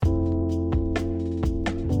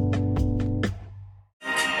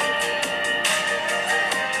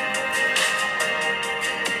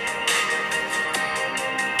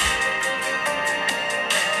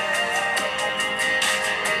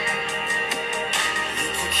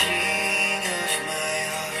king of my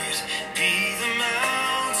heart, be the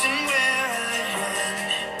mountain where I run,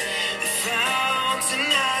 the fountain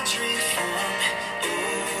I drink from.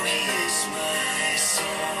 Oh, he is my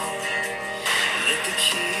song. Let the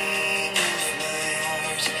king of my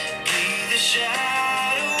heart be the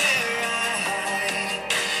shadow where I hide,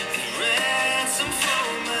 the ransom for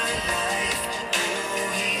my life. Oh,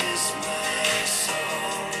 he is my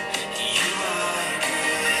song. You are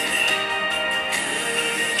good,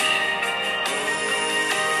 good. Oh,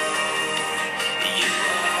 you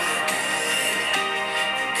are good,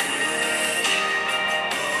 good.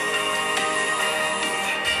 Oh,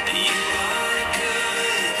 you are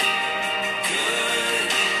good, good.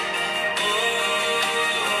 Oh,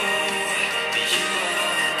 you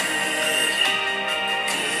are good,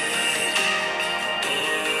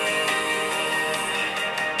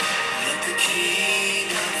 let the king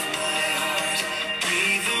of my heart be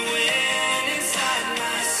the wind inside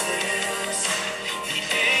my sails, the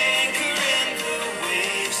anchor in the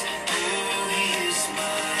waves. Oh, he is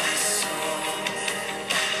my song.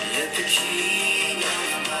 Let the king of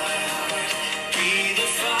my heart be the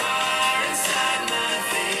fire inside my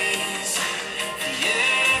veins, the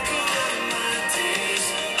echo of my days.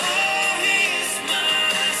 Oh, he is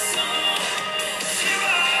my song. You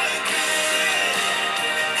are good,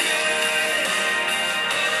 good.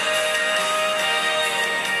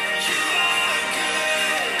 You are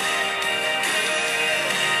good, good.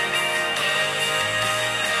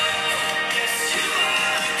 Yes, you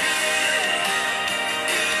are good,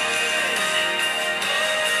 good.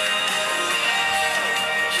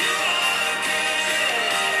 You are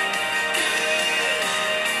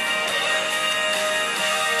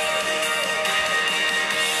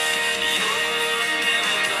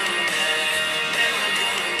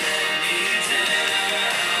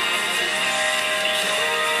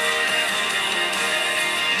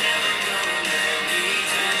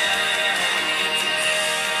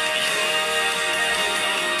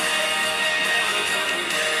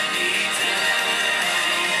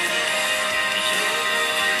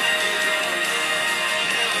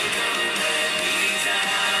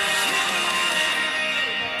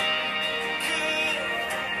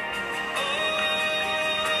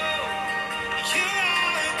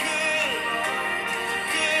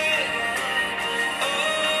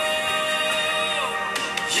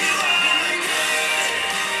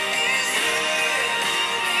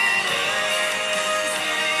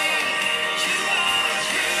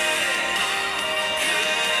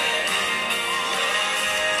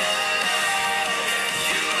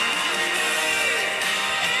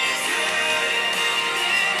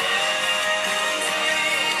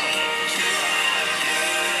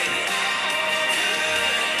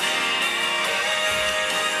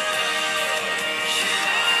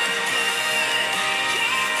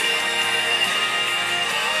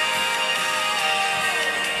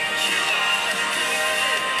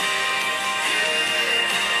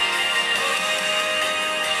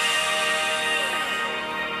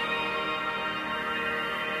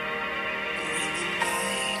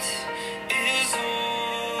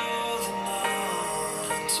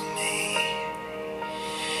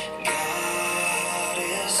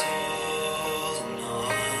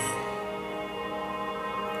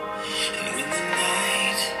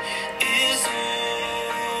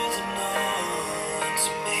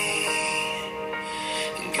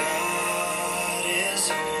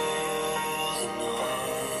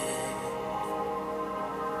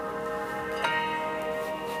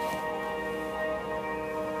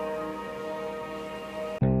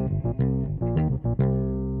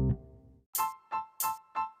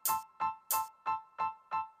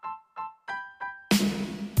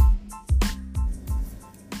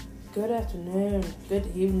Good afternoon,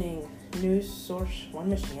 good evening, News Source 1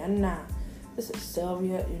 Michiana. This is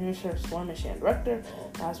Sylvia, your News Source 1 Michiana Director,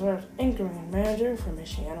 as well as Anchoring and Manager for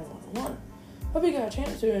Michiana 101. Hope you got a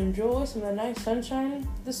chance to enjoy some of the nice sunshine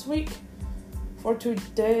this week. For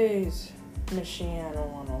today's Michiana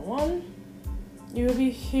 101, you will be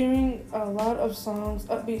hearing a lot of songs,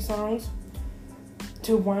 upbeat songs,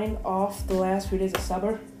 to wind off the last few days of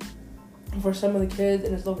summer for some of the kids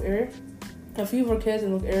in this local area. A few of our kids in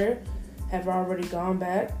the local area have already gone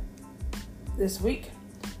back this week,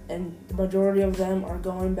 and the majority of them are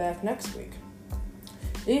going back next week.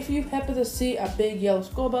 If you happen to see a big yellow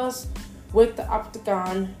school bus with the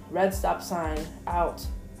octagon red stop sign out,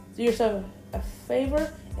 do yourself a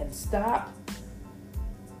favor and stop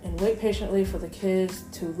and wait patiently for the kids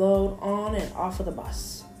to load on and off of the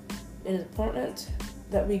bus. It is important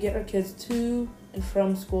that we get our kids to and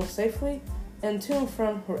from school safely, and to and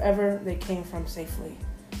from wherever they came from safely.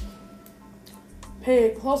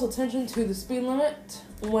 Pay close attention to the speed limit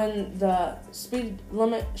when the speed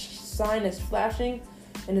limit sign is flashing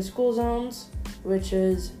in the school zones, which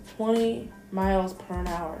is 20 miles per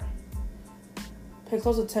hour. Pay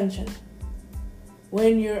close attention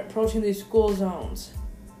when you're approaching these school zones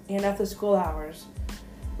and after school hours.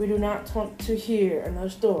 We do not want to hear another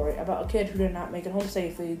story about a kid who did not make it home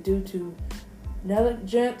safely due to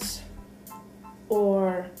negligence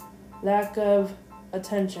or lack of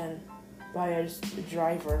attention by a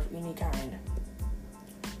driver of any kind.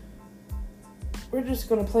 We're just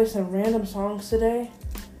going to play some random songs today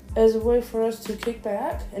as a way for us to kick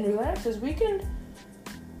back and relax this weekend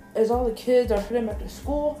as all the kids are heading back to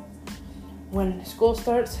school. When school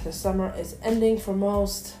starts, the summer is ending for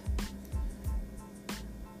most.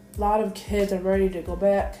 A lot of kids are ready to go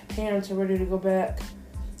back. Parents are ready to go back.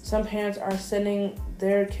 Some parents are sending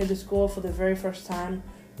their kid to school for the very first time,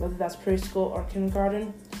 whether that's preschool or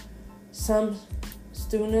kindergarten. Some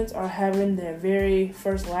students are having their very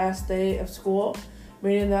first last day of school,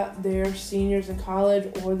 meaning that they're seniors in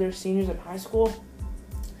college or they're seniors in high school.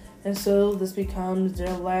 And so this becomes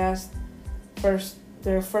their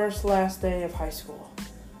first last day of high school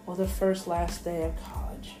or their first last day of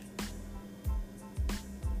college.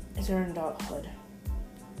 It's their adulthood.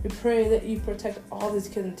 We pray that you protect all these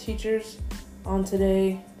kids and teachers on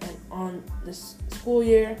today and on this school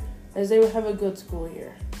year as they will have a good school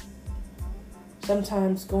year.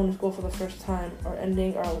 Sometimes going to school for the first time or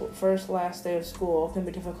ending our first last day of school can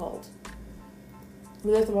be difficult.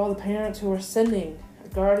 We lift up all the parents who are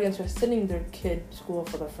guardians who are sending their kid to school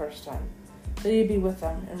for the first time. That you be with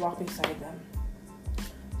them and walk beside them.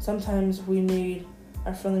 Sometimes we need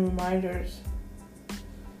our friendly reminders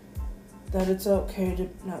that it's okay to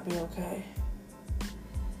not be okay.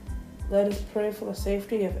 Let us pray for the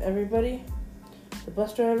safety of everybody, the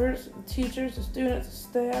bus drivers, the teachers, the students, the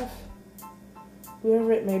staff,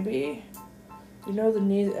 whoever it may be. You know the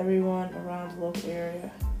needs of everyone around the local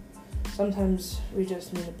area. Sometimes we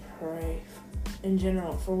just need to pray in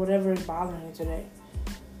general for whatever is bothering you today.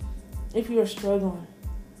 If you are struggling,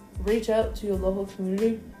 reach out to your local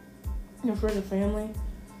community, your friends and family,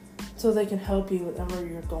 so they can help you whatever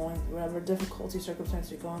you're going through, whatever difficulty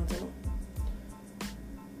circumstance you're going through.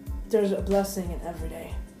 There's a blessing in every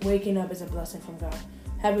day. Waking up is a blessing from God.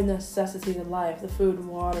 Having the necessities of life, the food,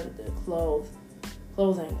 water, the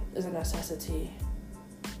clothing is a necessity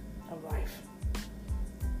of life.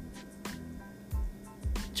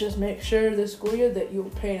 Just make sure this school year that you're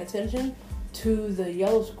paying attention to the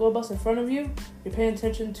yellow school bus in front of you. You're paying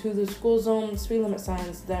attention to the school zone speed limit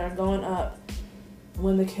signs that are going up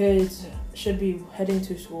when the kids should be heading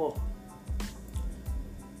to school.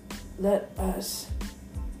 Let us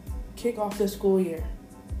kick off the school year.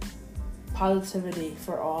 Positivity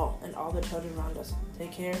for all and all the children around us.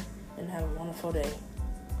 Take care and have a wonderful day.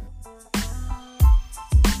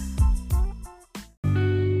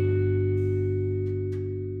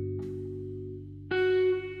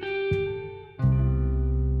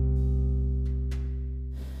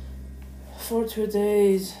 For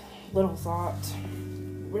today's little thought,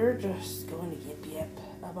 we're just going to yip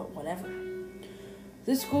about whatever.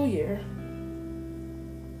 This school year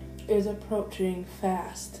is approaching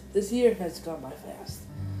fast. This year has gone by fast.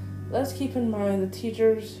 Let's keep in mind the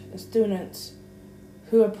teachers and students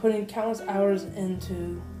who are putting countless hours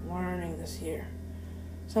into learning this year.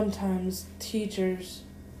 Sometimes teachers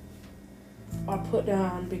are put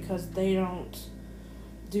down because they don't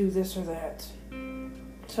do this or that.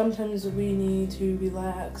 Sometimes we need to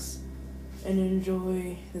relax and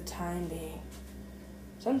enjoy the time being.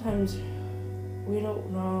 Sometimes we don't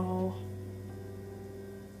know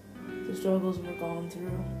the struggles we're going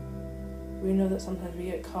through. We know that sometimes we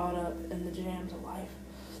get caught up in the jams of life.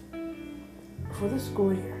 For this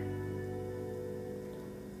school year,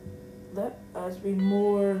 let us be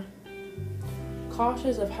more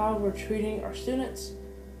cautious of how we're treating our students.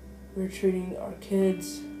 We're treating our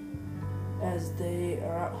kids as they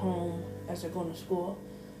are at home, as they're going to school.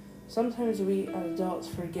 Sometimes we as adults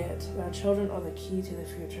forget that our children are the key to the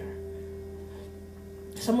future.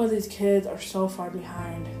 Some of these kids are so far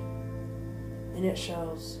behind, and it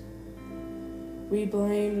shows. We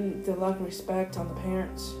blame the lack of respect on the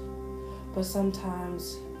parents, but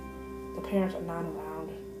sometimes the parents are not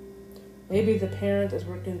around. Maybe the parent is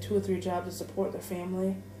working 2 or 3 jobs to support their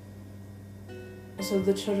family, and so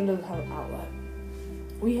the children doesn't have an outlet.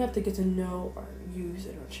 We have to get to know our youth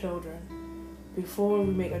and our children before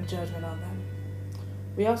we make a judgment on them.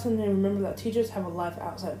 We also need to remember that teachers have a life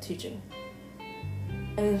outside of teaching.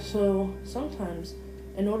 And so sometimes,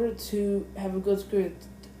 in order to have a good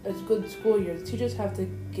school year, the teachers have to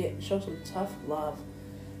show some tough love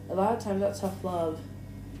A lot of times that tough love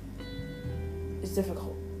is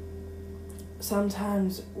difficult.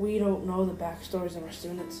 Sometimes we don't know the backstories of our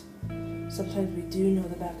students. Sometimes we do know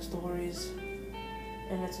the backstories,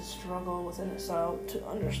 and it's a struggle within itself to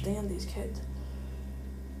understand these kids.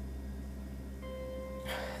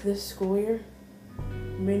 This school year,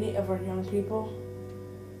 many of our young people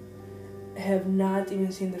have not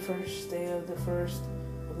even seen the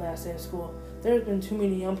last day of school. There have been too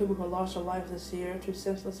many young people who lost their life this year to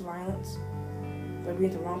senseless violence by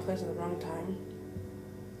being at the wrong place at the wrong time,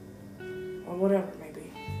 or whatever it may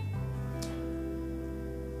be.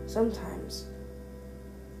 Sometimes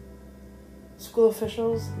school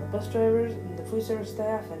officials, and the bus drivers, and the food service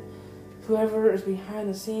staff, and whoever is behind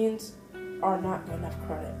the scenes are not getting enough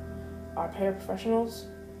credit. Our paraprofessionals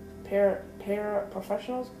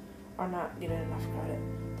are not getting enough credit.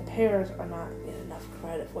 The pairs are not getting enough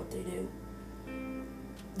credit for what they do.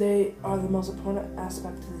 They are the most important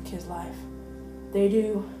aspect to the kid's life. They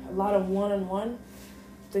do a lot of one-on-one.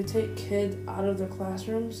 They take kids out of their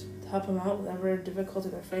classrooms to help them out with whatever difficulty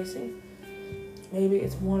they're facing. Maybe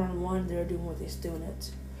it's one-on-one they're doing with these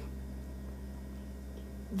students.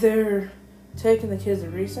 They're taking the kids to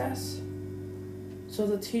recess so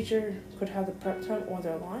the teacher could have the prep time or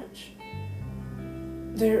their lunch.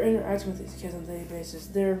 They're interacting with these kids on a daily basis.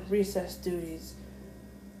 Their recess duties.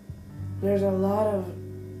 There's a lot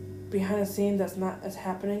of behind the scenes that's not as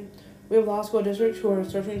happening. We have law school districts who are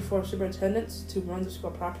searching for superintendents to run the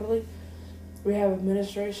school properly. We have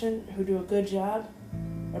administration who do a good job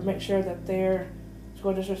of make sure that their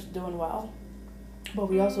school district's doing well. But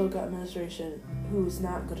we also got administration who's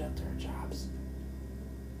not good at their jobs.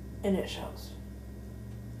 And it shows.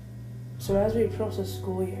 So as we approach the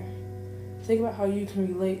school year, think about how you can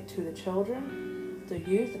relate to the children, the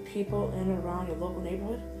youth, the people in and around your local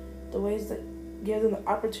neighborhood, the ways that give them the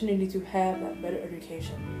opportunity to have that better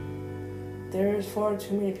education. There's far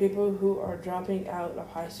too many people who are dropping out of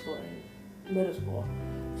high school and middle school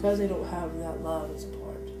because they don't have that love and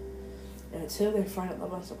support. And until they find that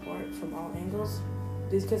love and support from all angles,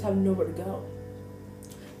 these kids have nowhere to go.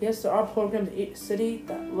 Yes, there are programs in each city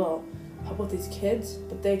that will help with these kids,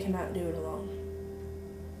 but they cannot do it alone.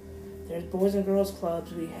 There's boys and girls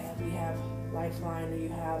clubs we have Lifeline, you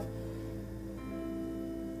have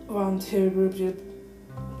volunteer groups,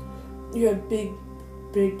 you have big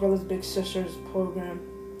brothers, big sisters program,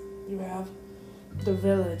 you have the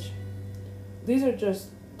village. These are just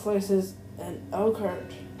places in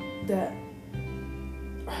Elkhart that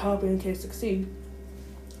are helping kids succeed.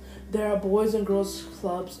 There are boys and girls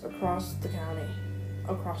clubs across the county,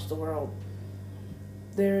 across the world.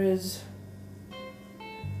 There is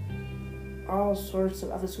all sorts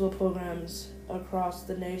of after-school programs across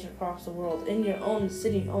the nation, across the world, in your own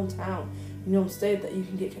city, your own town, your own state that you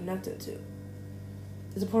can get connected to.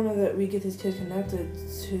 It's important that we get these kids connected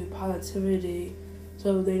to positivity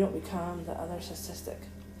so they don't become the other statistic.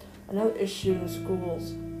 Another issue in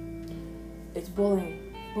schools is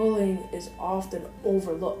bullying. Bullying is often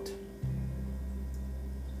overlooked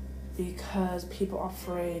because people are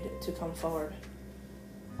afraid to come forward.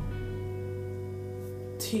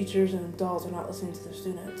 Teachers and adults are not listening to their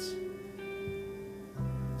students.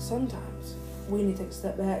 Sometimes we need to take a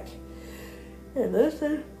step back and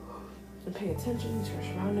listen and pay attention to our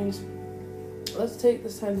surroundings. Let's take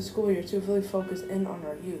this time this school year to really focus in on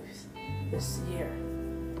our youth this year.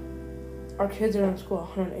 Our kids are in school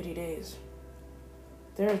 180 days.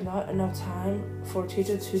 There is not enough time for a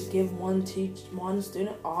teacher to give one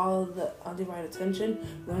student all the undivided attention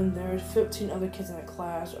when there's 15 other kids in that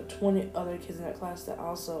class or 20 other kids in that class that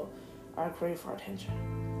also are craving for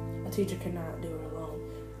attention. A teacher cannot do it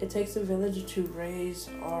alone. It takes a village to raise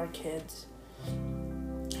our kids.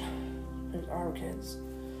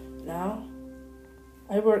 Now,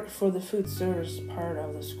 I work for the food service part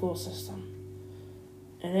of the school system,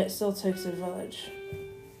 and it still takes a village.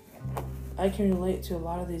 I can relate to a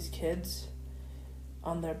lot of these kids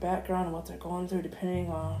on their background and what they're going through depending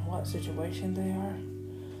on what situation they are.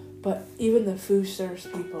 But even the food service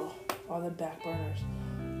people are the back burners.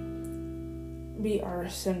 We are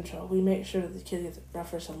essential. We make sure that the kids get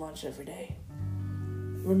breakfast and lunch every day.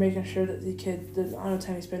 We're making sure that the kids, the amount of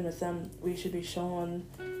time we spend with them, we should be showing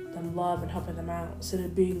them love and helping them out instead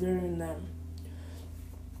of belittling them.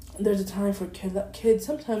 There's a time for kids.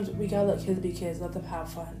 Sometimes we gotta let kids be kids, let them have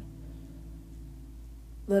fun.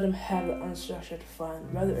 Let them have the unstructured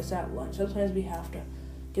fun, whether it's at lunch. Sometimes we have to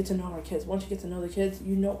get to know our kids. Once you get to know the kids,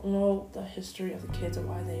 you don't know the history of the kids or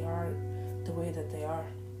why they are the way that they are.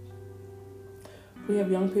 We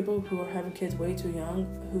have young people who are having kids way too young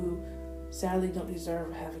who sadly don't deserve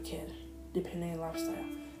to have a kid, depending on lifestyle.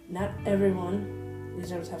 Not everyone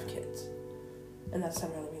deserve to have kids. And that's the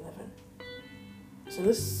reality we live in. So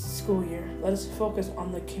this school year, let us focus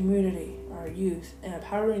on the community, our youth, and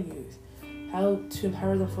empowering youth, how to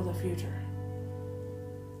empower them for the future.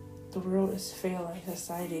 The world is failing,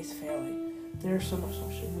 society is failing. There's so much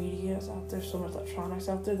social media out there, so much electronics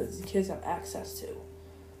out there that these kids have access to.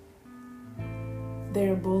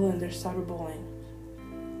 They're bullying, they're cyberbullying.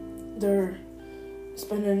 They're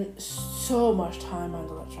spending so much time on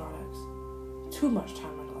the electronics. Too much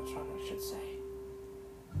time on the electronics, I should say.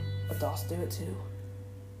 Adults do it too.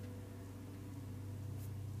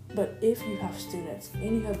 But if you have students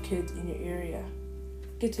and you have kids in your area,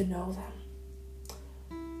 get to know them.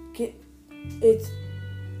 It's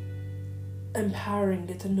empowering.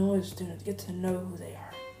 Get to know your students. Get to know who they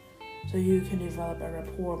are, so you can develop a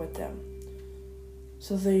rapport with them,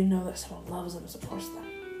 so they know that someone loves them and supports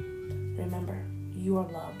them. Remember, you are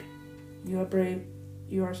loved. You are brave.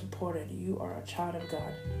 You are supported. You are a child of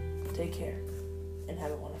God. Take care and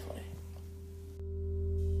have a wonderful day.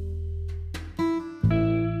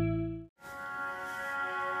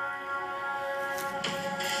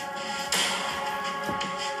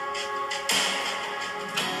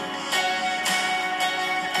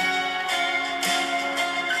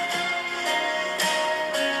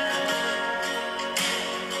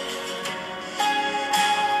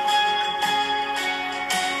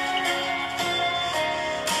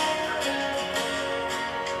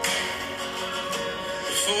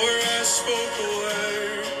 Before I spoke a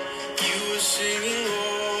word, you were singing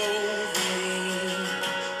over me.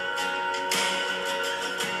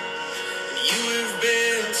 You have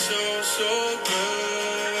been so, so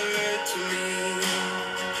good to me.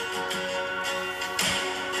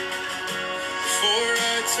 Before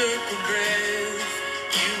I took a breath,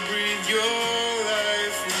 you breathed your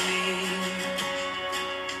life in me.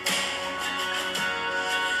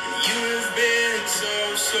 You have been so,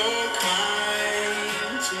 so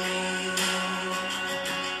kind to me.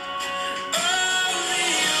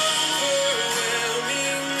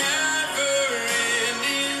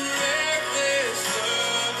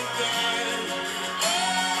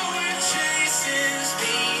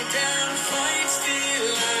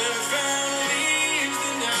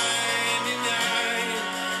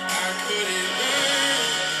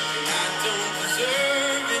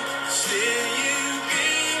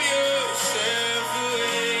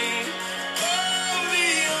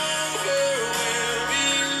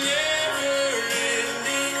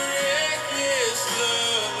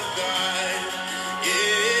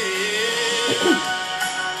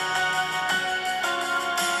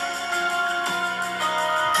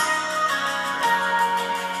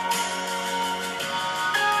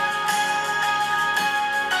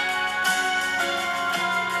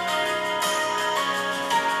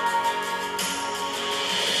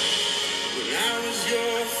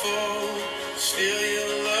 Still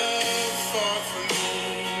your love fought for me.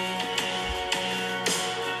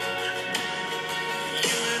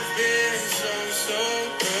 You have been so, so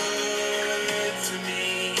good to me.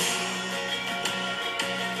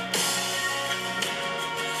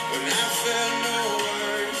 When I felt no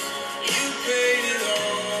worth, you paid it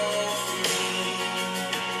all for me.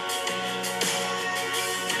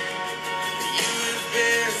 You have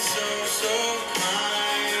been so, so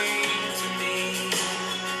kind to me.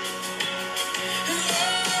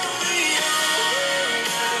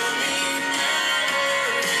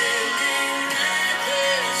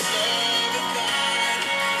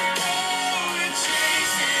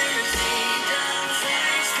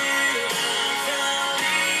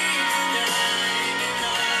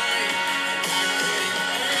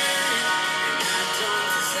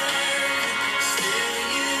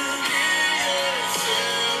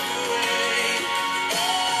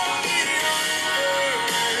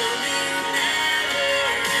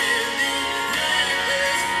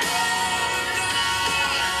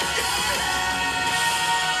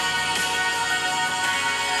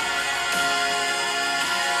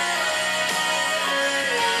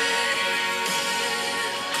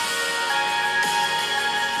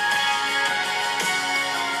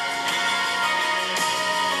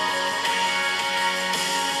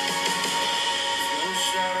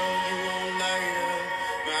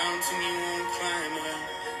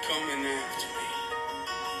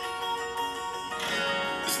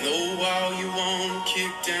 No wall you won't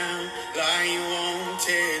kick down, lie you won't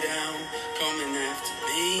tear down, coming after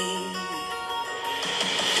me.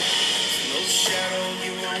 No shadow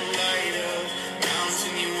you won't light up,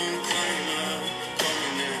 mountain you won't climb up,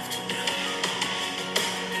 coming after me.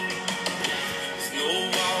 No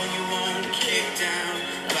wall you won't kick down,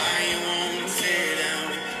 lie you won't tear down,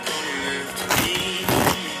 coming after me.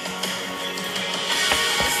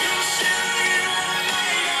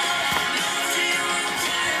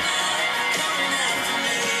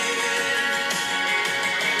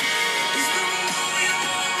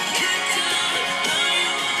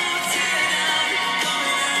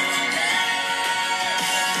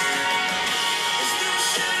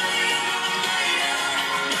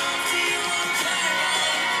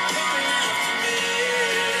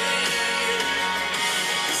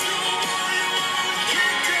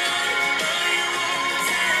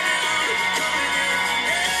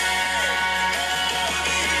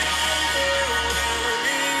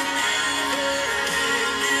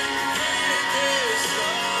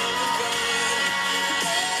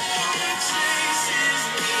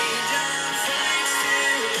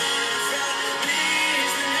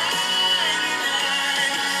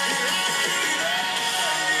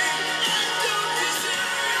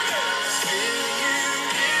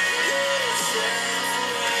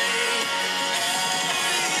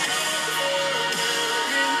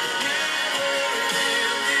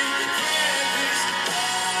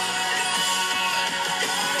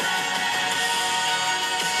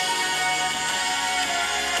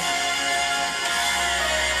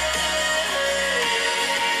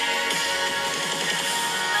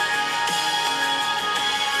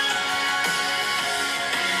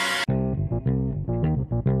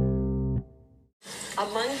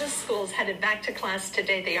 headed back to class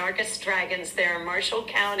today, the Argus Dragons there in Marshall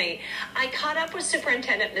County. I caught up with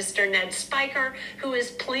Superintendent Mr. Ned Spiker, who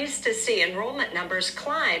is pleased to see enrollment numbers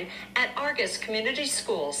climb at Argus Community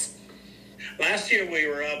Schools. Last year we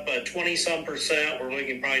were up 20-some%. We're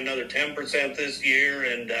looking probably another 10% this year,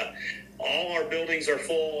 and all our buildings are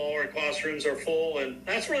full, all our classrooms are full, and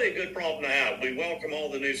that's really a good problem to have. We welcome all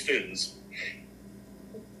the new students.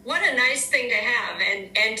 What a nice thing to have,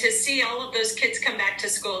 and to see all of those kids come back to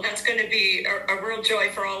school. That's going to be a real joy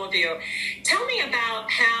for all of you. Tell me about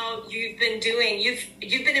how you've been doing.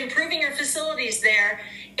 You've been improving your facilities there,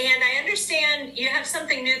 and I understand you have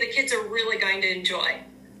something new the kids are really going to enjoy.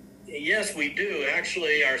 Yes, we do.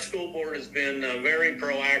 Actually, our school board has been very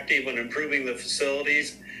proactive in improving the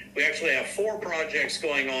facilities. We actually have 4 projects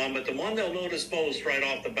going on, but the one they'll notice most right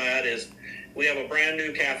off the bat is we have a brand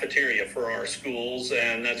new cafeteria for our schools,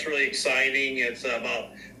 and that's really exciting. It's about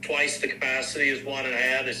twice the capacity as what it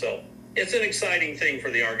had, so it's an exciting thing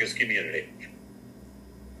for the Argus community.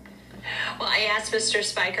 Well, I asked Mr.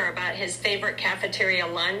 Spiker about his favorite cafeteria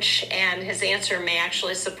lunch, and his answer may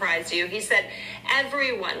actually surprise you. He said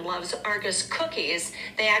everyone loves Argus cookies.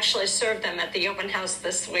 They actually serve them at the open house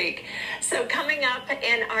this week. So coming up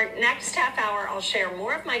in our next half hour, I'll share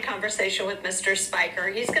more of my conversation with Mr. Spiker.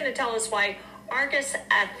 He's going to tell us why Argus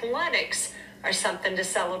athletics are something to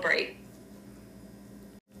celebrate.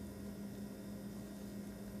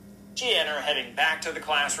 Michiana heading back to the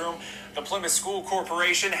classroom. The Plymouth School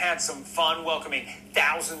Corporation had some fun welcoming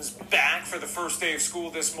thousands back for the first day of school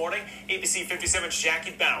this morning. ABC 57's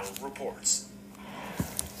Jackie Bauer reports.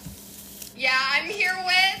 Yeah, I'm here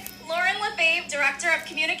with Lauren LeBabe, Director of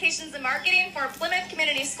Communications and Marketing for Plymouth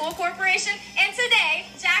Community School Corporation. And today,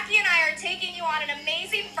 Jackie and I are taking you on an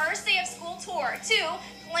amazing first day of school tour to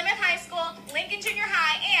Plymouth High School, Lincoln Junior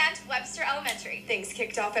High, and Webster Elementary. Things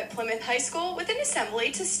kicked off at Plymouth High School with an assembly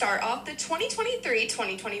to start off the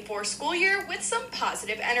 2023-2024 school year with some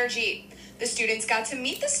positive energy. The students got to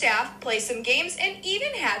meet the staff, play some games, and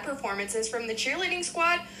even had performances from the cheerleading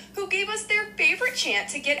squad, who gave us their favorite chant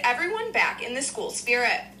to get everyone back in the school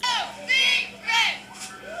spirit. Go Big Red!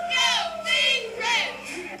 Go Big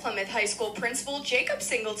Red! Plymouth High School Principal Jacob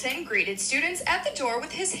Singleton greeted students at the door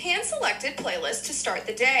with his hand-selected playlist to start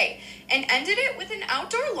the day, and ended it with an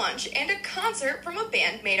outdoor lunch and a concert from a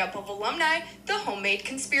band made up of alumni, the Homemade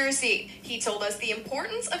Conspiracy. He told us the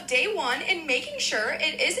importance of day one in making sure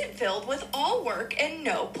it isn't filled with all work and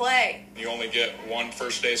no play. You only get one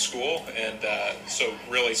first day of school, and so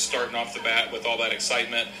really starting off the bat with all that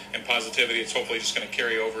excitement and positivity, it's hopefully just going to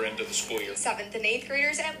carry over into the school year. 7th and 8th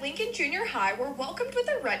graders at Lincoln Junior High were welcomed with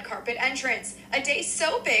a red carpet entrance. A day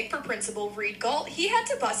so big for Principal Reed Galt, he had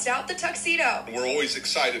to bust out the tuxedo. We're always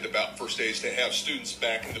excited about first days to have students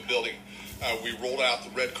back in the building. We rolled out the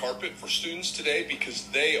red carpet for students today because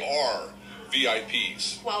they are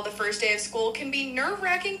VIPs. While the first day of school can be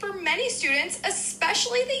nerve-wracking for many students,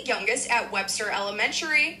 especially the youngest at Webster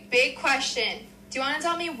Elementary, big question. Do you want to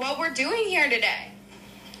tell me what we're doing here today?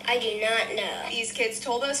 I do not know. These kids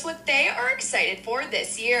told us what they are excited for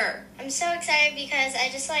this year. I'm so excited because I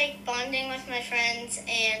just like bonding with my friends,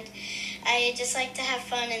 and I just like to have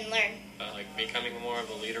fun and learn. Like becoming more of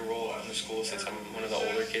a leader role in the school since I'm one of the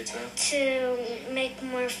older kids now. To make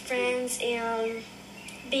more friends and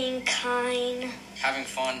being kind. Having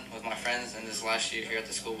fun with my friends in this last year here at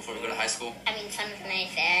the school before we go to high school. Having fun with my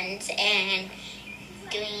friends and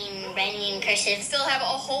doing writing in cursive. Still have a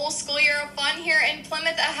whole school year of fun here in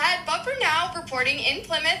Plymouth ahead, but for now, reporting in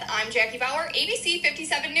Plymouth, I'm Jackie Bauer, ABC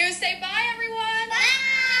 57 News. Say bye, everyone. Bye!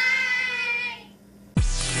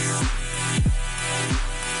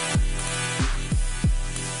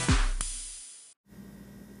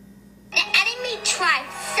 The enemy tried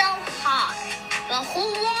so hard, but who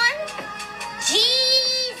won?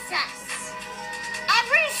 Jesus!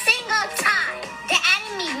 Every single time the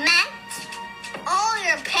enemy meant all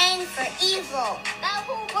your pain for evil. But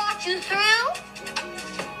who brought you through?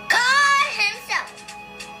 God himself.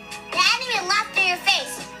 The enemy laughed in your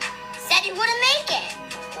face, said you wouldn't make it,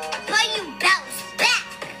 but you bounced back.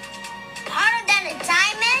 Harder than a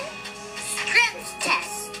diamond, scripts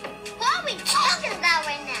test. What are we talking about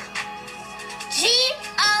right now?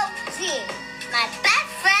 G-O-G, my best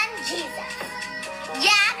friend Jesus. Yeah,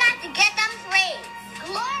 I got to get them praise.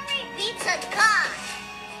 Glory be to God.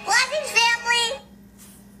 Blessings, family.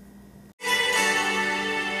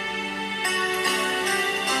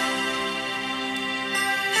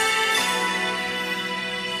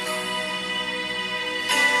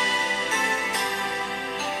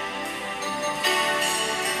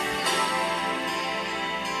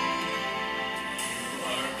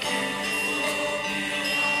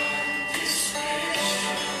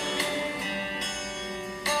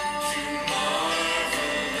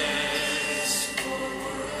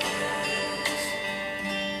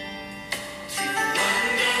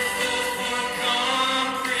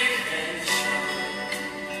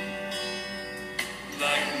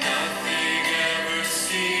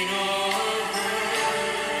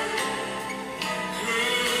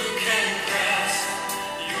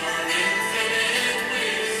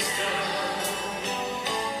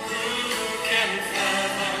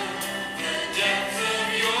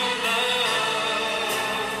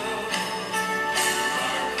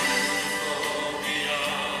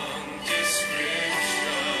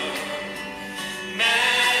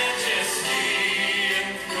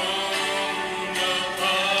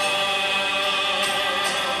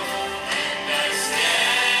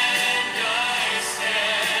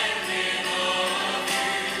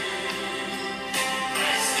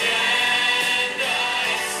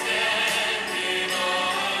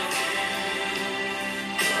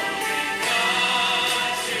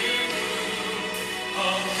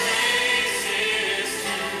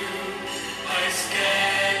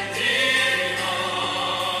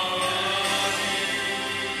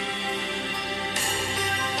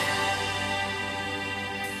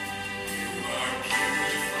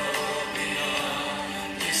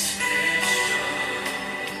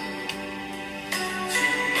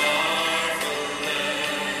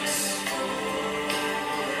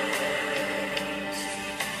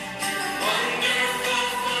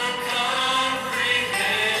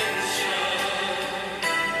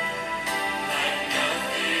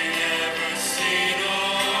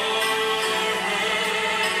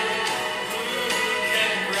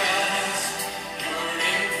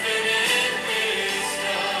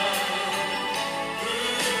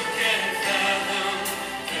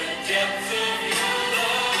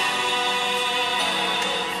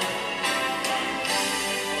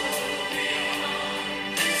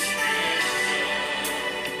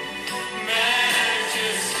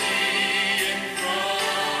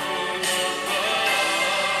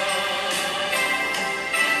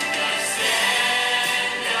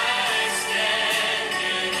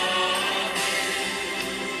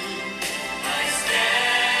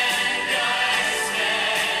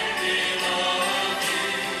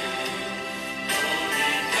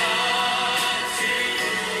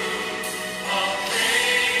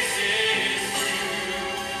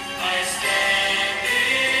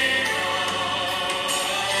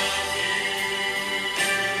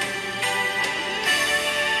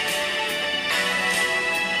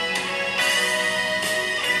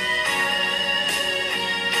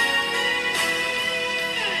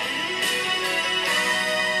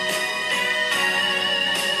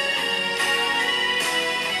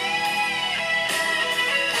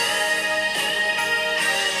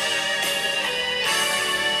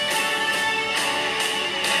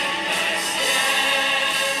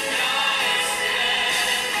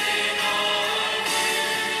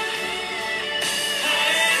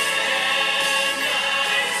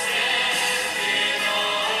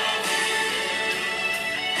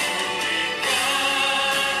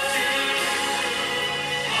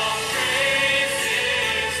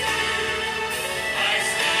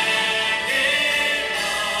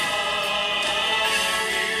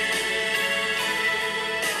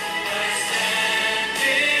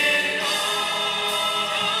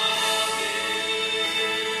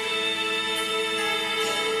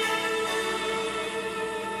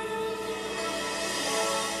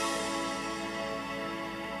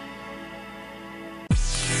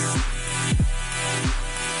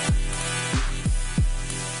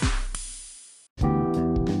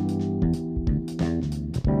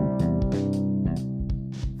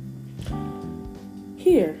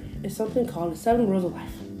 is something called the 7 rules of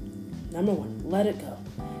life. Number 1, let it go.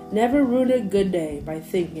 Never ruin a good day by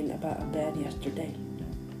thinking about a bad yesterday.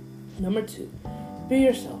 Number 2, be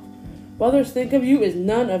yourself. What others think of you is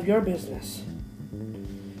none of your business.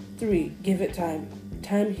 3, give it time.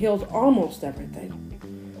 Time heals almost everything.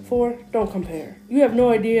 4, don't compare. You have no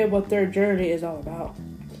idea what their journey is all about.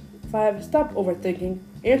 5, stop overthinking.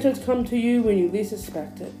 Answers come to you when you least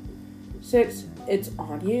expect it. 6, it's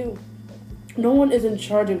on you. No one is in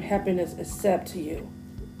charge of happiness except you.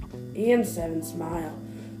 And 7, smile.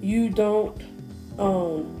 You don't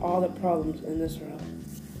own all the problems in this world.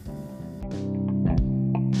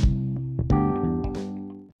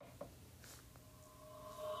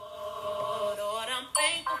 Lord, I'm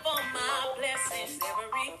thankful for my blessings,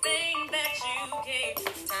 everything that you gave.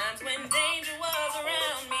 Times when danger was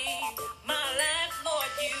around me, my life,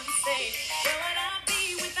 Lord, you saved. Where would I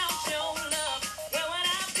be without your love? Where would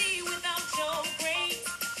I be without your grace?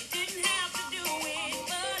 You didn't have to do it,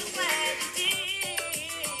 but I'm glad you did.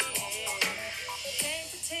 Can't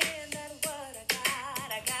pretend that what I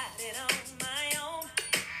got it on my own.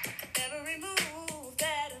 Every move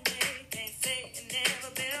that I made, can't say it never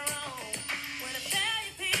been wrong. When I tell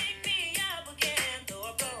you pick me up again, though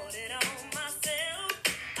I brought it on myself,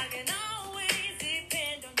 I can always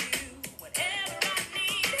depend on you whenever I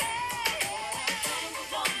need help. Thankful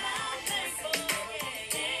for my blessings,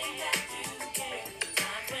 everything that you gave.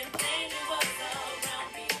 Times when danger was around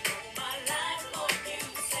me, my life, Lord, you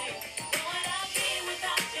saved. Where would I be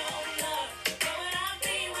without your love? Where would I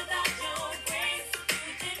be without your grace?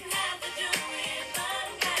 You didn't have to do it, but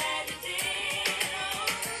I'm glad you did.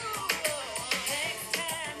 Next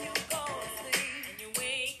time you go to sleep and you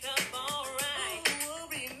wake up alright,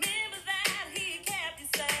 remember that He kept you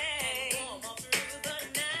safe all through the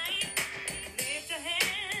night. Lift your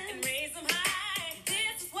hands and raise them high.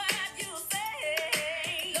 This is what you'll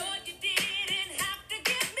say. Lord, you didn't have to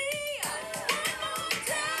give me one more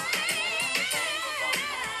time.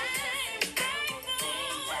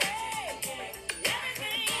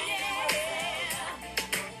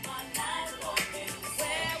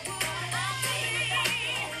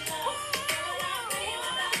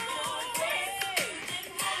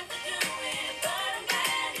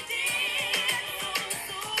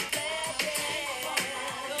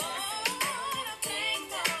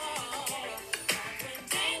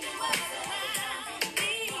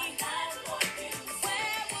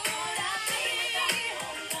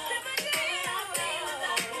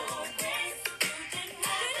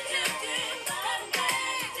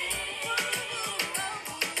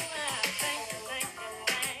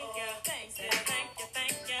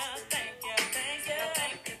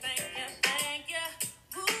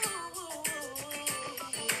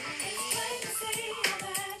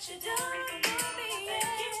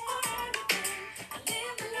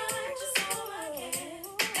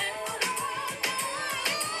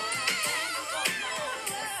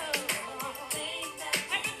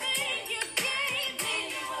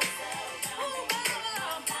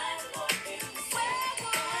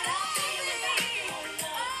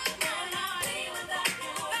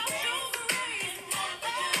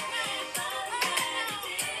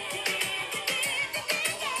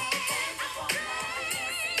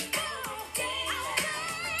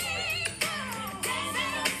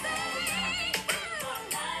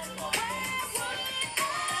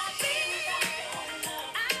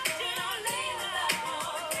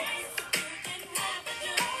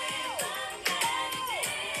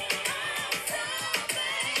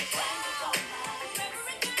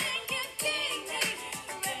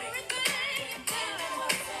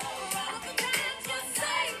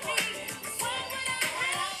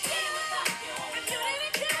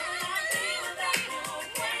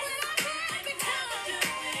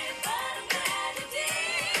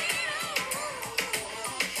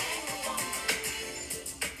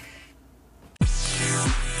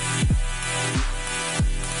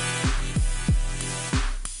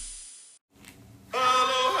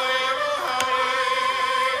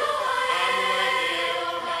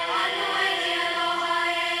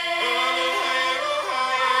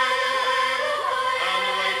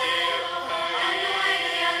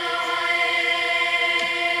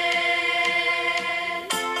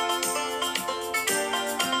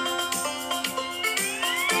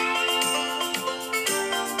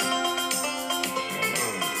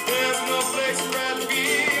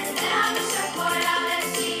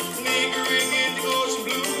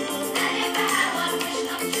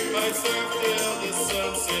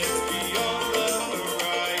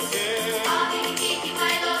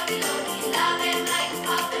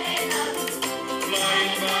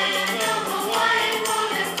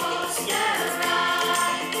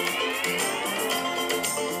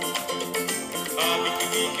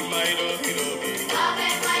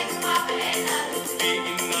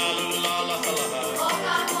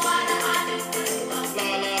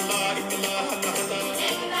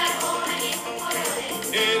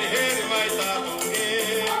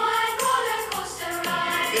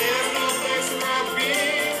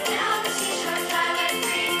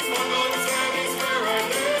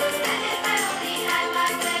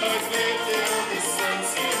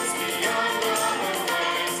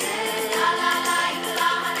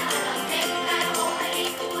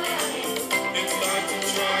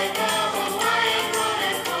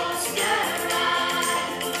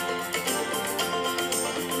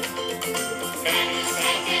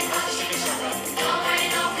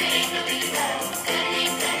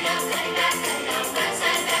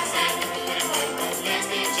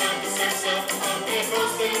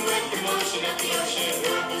 ocean, up the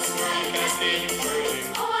ocean, up the sky, cascading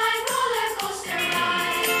whirling. Oh, my roller coaster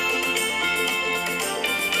ride.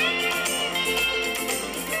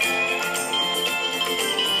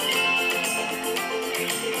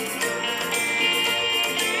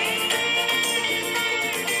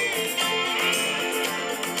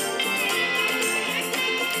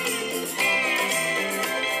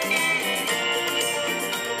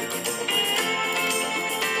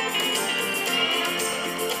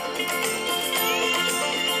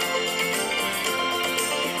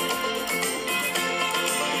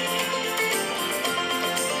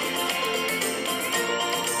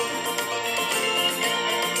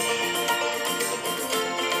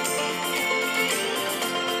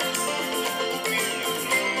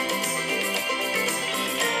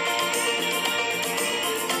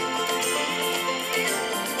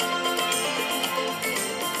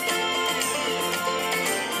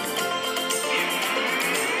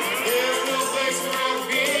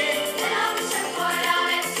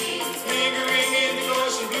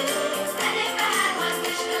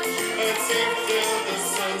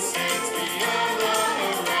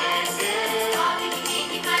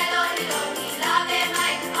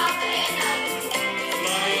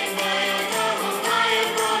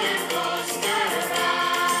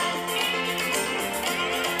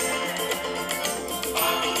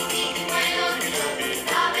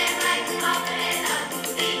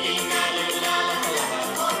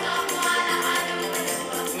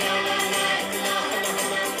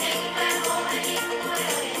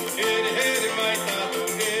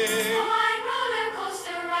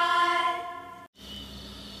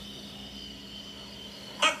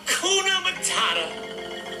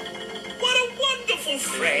 What a wonderful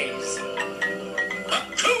phrase.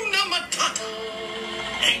 Hakuna Matata.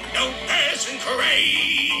 Ain't no passing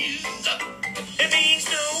craze. It means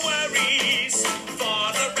no worries for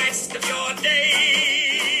the rest of your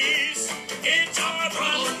days. It's our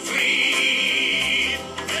problem-free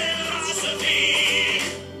philosophy.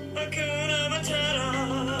 Hakuna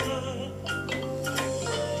Matata.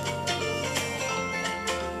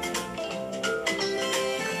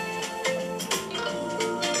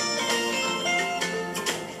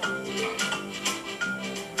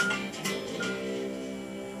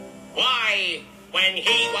 Why, when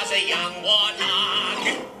he was a young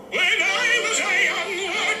warthog. When I was a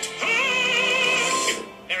young warthog.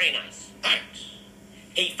 Very nice. Thanks.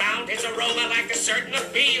 He found his aroma like a certain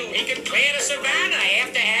appeal. He could clear the savannah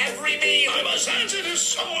after every meal. I'm a sensitive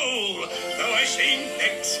soul, though I seem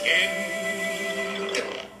thick-skinned.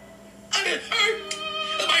 And it hurt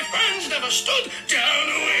that my friends never stood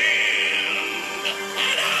downwind.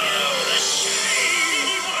 And oh, the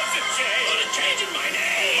shame was a change. What a change in my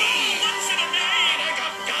name. Once in a night I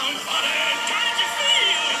got downhearted. How did you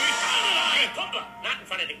feel when we found it? Papa, not in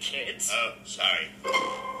front of the kids. Oh, sorry.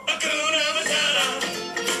 Hakuna Matata.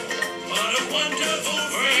 What a wonderful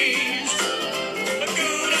phrase.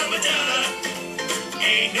 Hakuna Matata.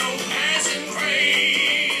 Ain't no passing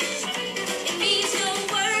craze. It means no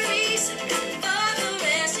worries for the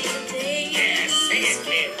rest of your days. Yes, sing it,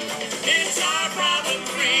 kid. It's our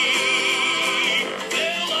problem-free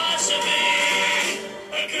philosophy.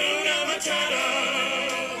 Hakuna Matata.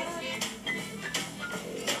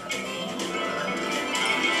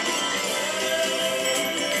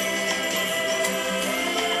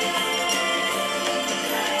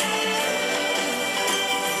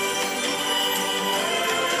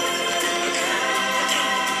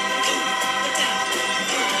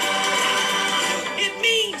 It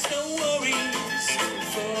means no worries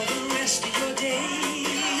for the rest of your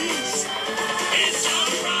days. It's our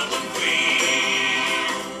problem-free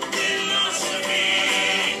philosophy.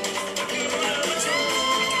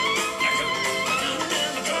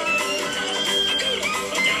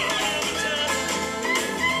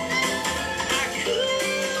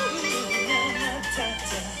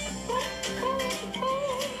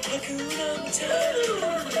 Hakuna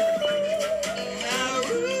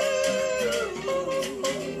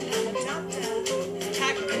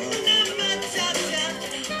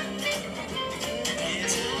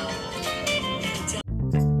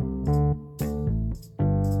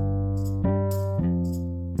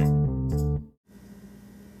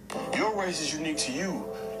Your race is unique to you.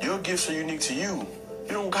 Your gifts are unique to you.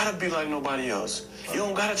 You don't gotta be like nobody else. You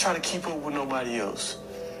don't gotta try to keep up with nobody else.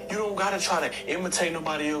 You don't gotta try to imitate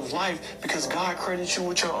nobody else's life because God created you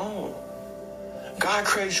with your own. God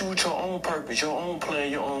created you with your own purpose, your own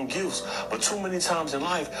plan, your own gifts. But too many times in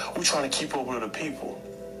life, we're trying to keep up with other people.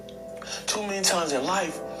 Too many times in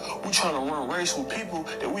life, we're trying to run a race with people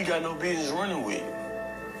that we got no business running with.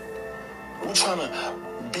 We're trying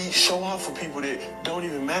to show off for people that don't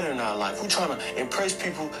even matter in our life. We're trying to impress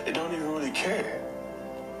people that don't even really care.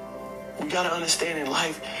 We got to understand in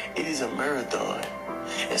life, it is a marathon.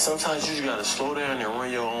 And sometimes you just got to slow down and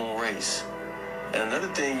run your own race. And another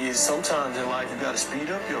thing is, sometimes in life, you got to speed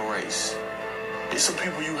up your race. There's some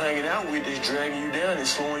people you hanging out with that's dragging you down and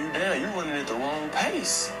slowing you down. You're running at the wrong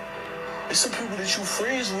pace. There's some people that you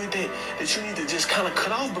friends with that you need to just kind of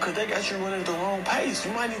cut off because they got you running at the wrong pace.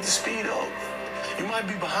 You might need to speed up. You might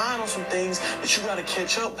be behind on some things that you got to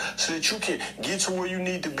catch up so that you can get to where you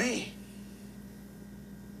need to be.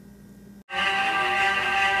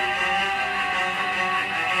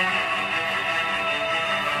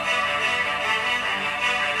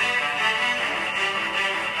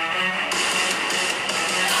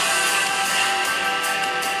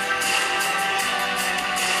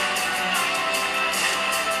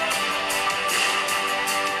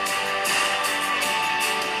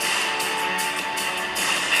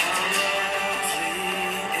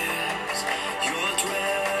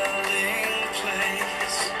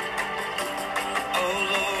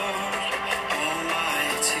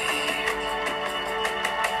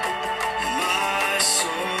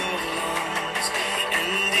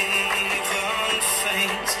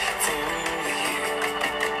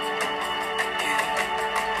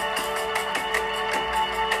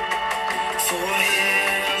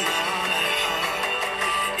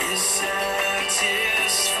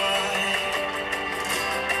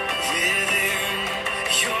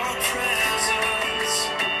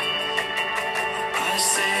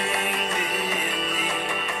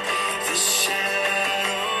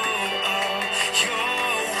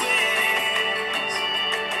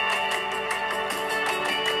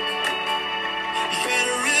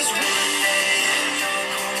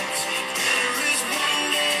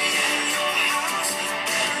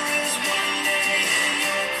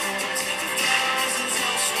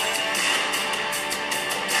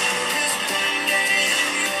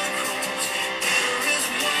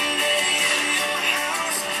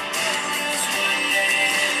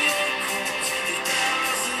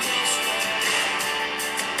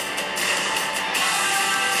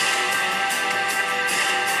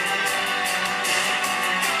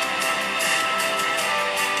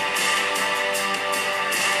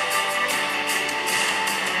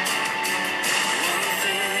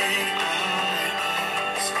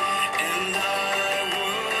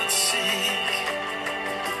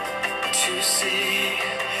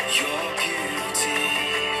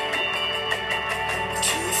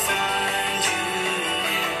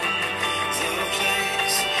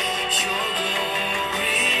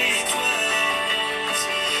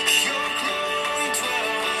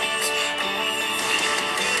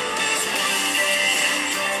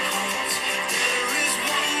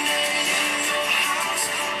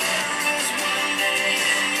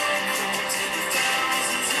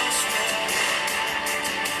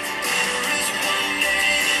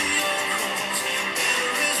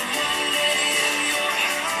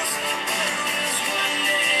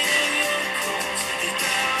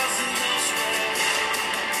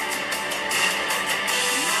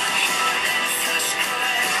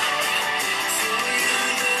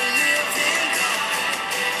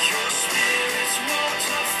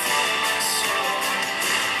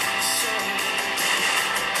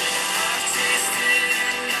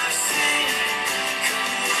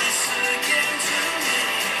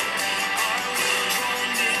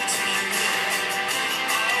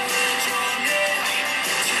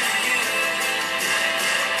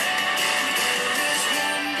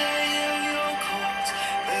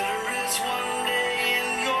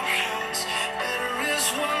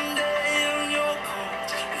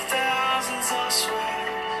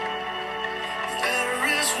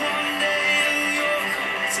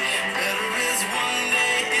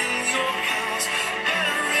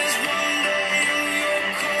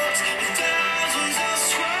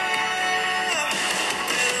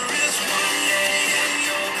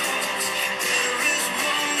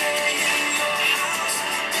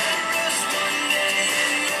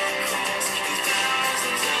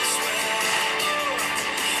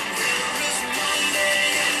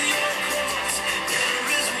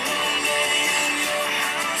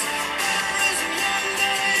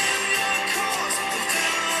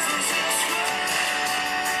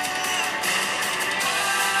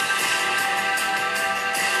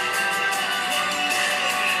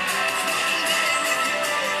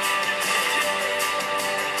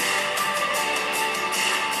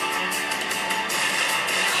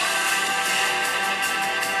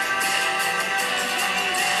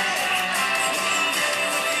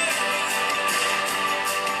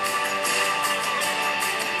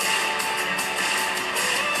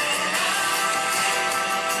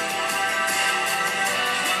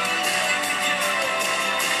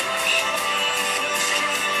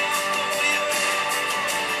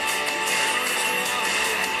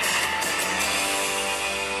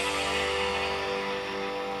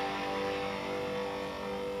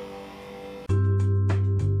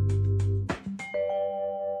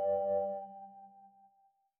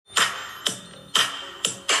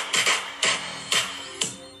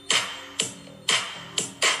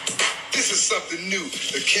 something new.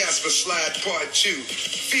 The Casper Slide Part 2,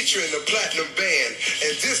 featuring the Platinum Band.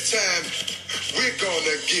 And this time, we're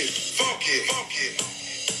gonna get funky. Funky.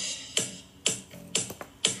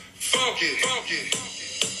 Funky. Funky.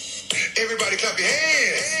 Everybody clap your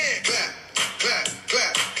hands. Clap, clap,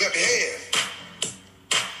 clap, clap your hands.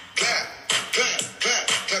 Clap, clap,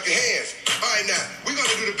 clap, clap your hands. All right, now, we're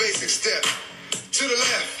gonna do the basic step. To the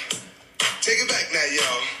left. Take it back now,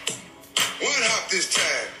 y'all. One hop this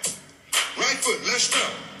time. Right foot, let's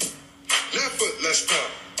stomp. Left foot, let's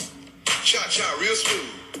stomp. Cha-cha, real smooth.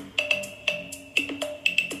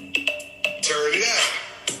 Turn it out.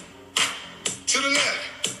 To the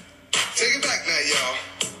left. Take it back now, y'all.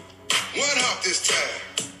 One hop this time.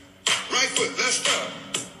 Right foot, let's stomp.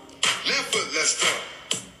 Left foot, let's stomp.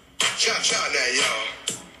 Cha-cha now, y'all.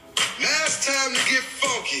 Now it's time to get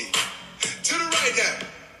funky. To the right now.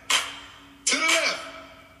 To the left.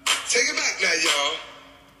 Take it back now, y'all.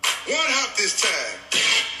 One hop this time.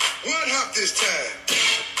 One hop this time.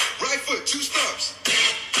 Right foot, 2 stumps.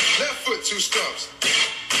 Left foot, 2 stumps.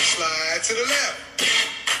 Slide to the left.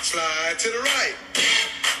 Slide to the right.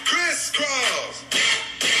 Crisscross.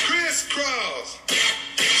 Crisscross.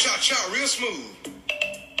 Cha-cha, real smooth.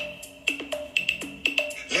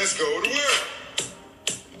 Let's go to work.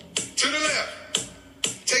 To the left.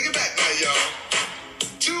 Take it back now, y'all.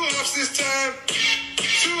 2 hops this time.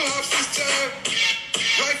 2 hops this time.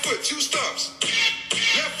 Right foot, 2 stumps.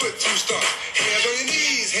 Left foot, 2 stumps. Hands on your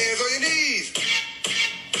knees. Hands on your knees.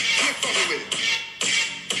 Get funky with it.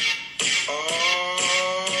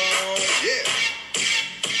 Oh, yeah.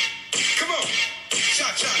 Come on.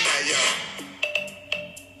 Cha-cha now, y'all.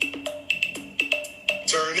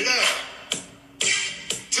 Turn it out.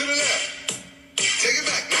 To the left. Take it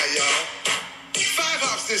back now, y'all. 5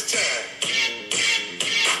 hops this time.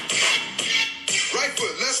 Right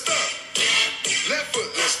foot, let's stomp. Left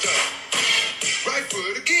foot, let's stomp. Right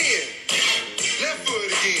foot again. Left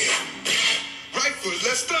foot again. Right foot,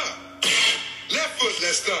 let's stomp. Left foot,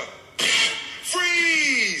 let's stomp.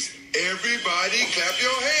 Freeze! Everybody clap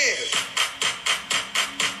your hands.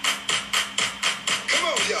 Come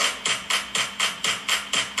on, y'all.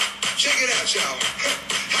 Check it out, y'all.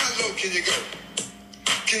 How low can you go?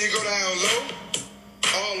 Can you go down low?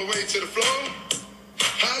 All the way to the floor?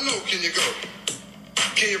 How low can you go?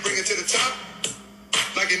 Can you bring it to the top?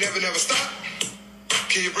 Like you never, never stop?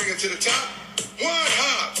 Can you bring it to the top? One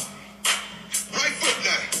hop. Right foot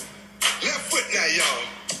now. Left foot now, y'all.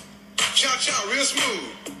 Cha-cha, real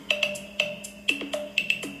smooth.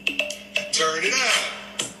 Turn it out.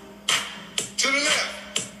 To the left.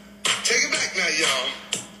 Take it back now, y'all.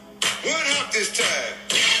 One hop this time.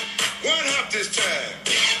 One hop this time.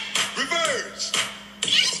 Reverse.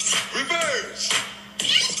 Reverse.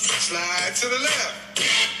 Slide to the left.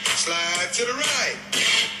 Slide to the right.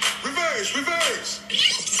 Reverse, reverse.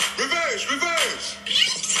 Reverse, reverse.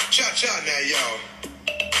 Cha-cha now, y'all.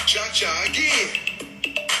 Cha-cha again.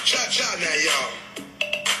 Cha-cha now, y'all.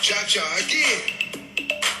 Cha-cha again.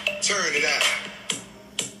 Turn it out.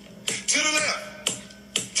 To the left.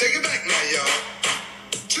 Take it back now, y'all.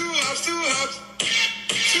 2 hops, 2 hops.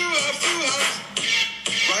 2 hops, 2 hops.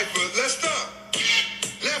 Right foot, let's stomp.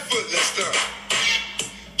 Left foot, let's stomp.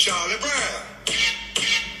 Charlie Brown.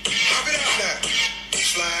 Hop it out now.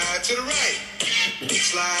 Slide to the right.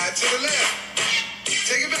 Slide to the left.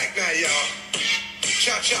 Take it back now, y'all.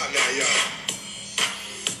 Cha-cha now, y'all.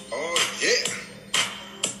 Oh, yeah.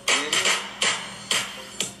 Mm-hmm.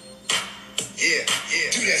 Yeah, yeah.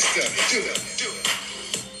 Do that stuff. Do it. Do it.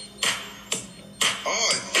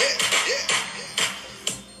 Oh, yeah, yeah.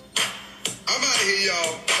 I'm out of here,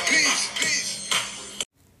 y'all. Peace, peace.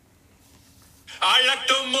 I like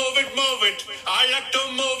to move it, move it. I like to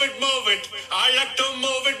move it, move it. I like to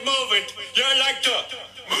move it, move it. You like to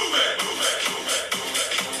move it, move it, move it, move it.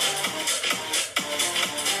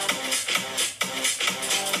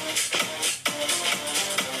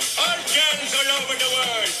 All girls all over the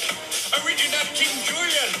world. Original King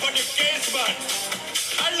Julian for the case man.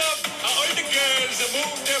 I love how all the girls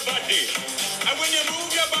move their body. And when you move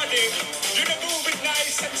your body, you move it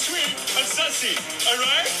nice and sweet and sassy.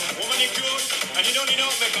 Alright? Woman, you cute. And you don't need no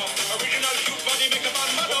makeup. Original cute body makeup on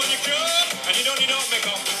model. You cute. And you don't need no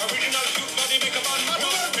makeup. Original cute body makeup on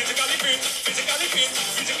model. Physically fit. Physically fit.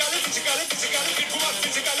 Physically fit. Woman,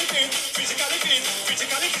 physically fit. Physically fit.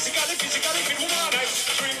 Physically fit. Woman, nice,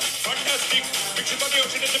 sweet, fantastic. Picture body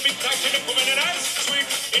ocean at the big tight and the woman nice, sweet,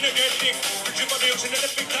 energetic. Picture body ocean at the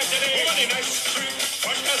big tight and the woman nice, sweet,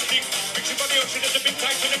 fantastic. Picture body ocean at the big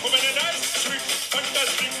tight and the woman nice, sweet,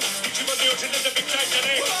 fantastic. Picture body ocean at the big tight and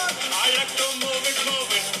the woman. I like to move it,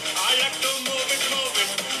 move it. I like to move it, move it.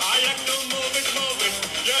 I like to move it, move it.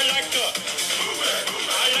 You like to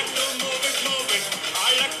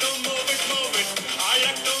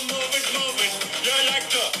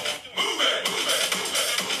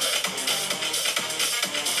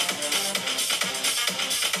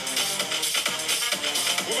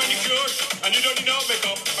no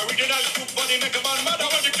makeup. Original cute body makeup on mother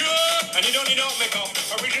with the cure. And you don't need no makeup.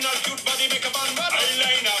 Original cute body makeup on mother.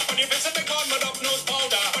 Eyeliner. For the face and make one mud up. Nose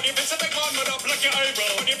powder. For the face and make one mud up. Like your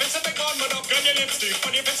eyebrow. For the face and make one mud up. Girl, your lipstick.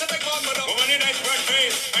 For the face and make one mud up. Woman, your nice red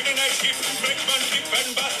face. And your nice hip. Make man flip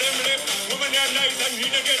and bust them lip. Woman, you're nice and you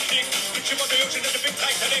don't get thick. Put you on the ocean at the big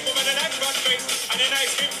Titanic. Woman, a nice red face. And a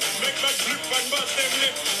nice hip. Make man flip and bust them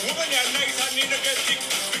lip. Woman, you're nice and you don't get thick.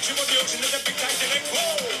 Put you on the ocean at the big Titanic.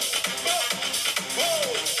 Whoa!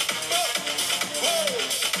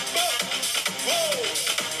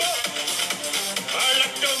 I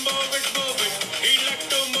like to move it, move it. He like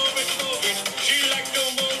to move it, move it. She like to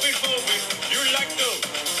move it, move it. You like to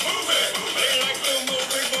move it. They like to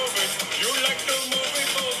move it, move it. You like to move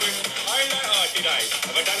it, move it. I like. Did I?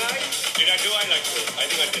 Have I done I? Did I do? I like to.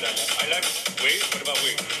 I think I did. I like. Wait. What about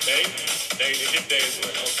we? They. Is it they as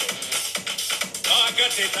well? Okay. Oh, I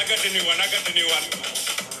got it. I got the new one.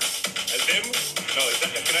 As them? No, is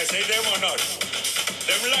that, can I say them or not?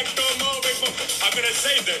 Them like to move it, move it. I'm gonna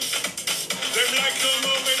say them. Them like to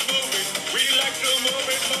move it, move it. We like to move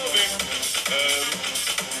it, move it.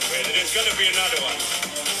 Well, there's gotta be another one.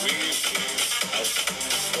 Us.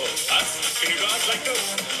 Oh, us? Can you go us like to?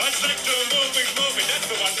 Us like to move it, move it.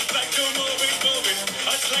 That's the one. Like to move it, move it.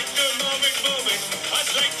 Us like to move it, move it.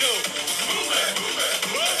 Us like to move it, move it.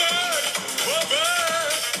 Move it, move it.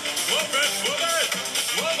 Move it, move it.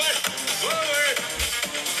 Move it, move it.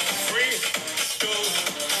 3, 2,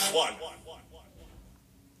 1.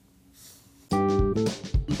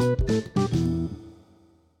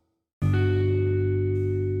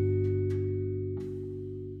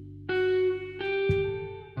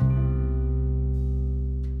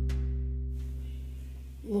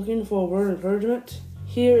 Looking for a word of encouragement?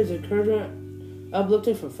 Here is encouragement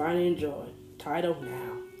uplifting for finding joy. Titled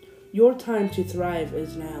Now. Your time to thrive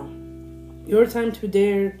is now. Your time to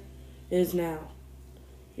dare is now.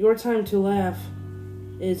 Your time to laugh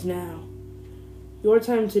is now. Your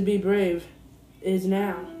time to be brave is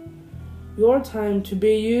now. Your time to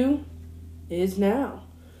be you is now.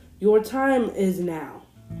 Your time is now.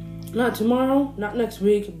 Not tomorrow, not next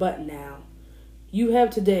week, but now. You have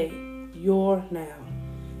today, your now.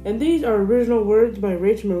 And these are original words by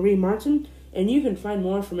Rachel Marie Martin, and you can find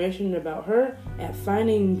more information about her at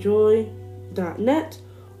findingjoy.net,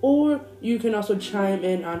 or you can also chime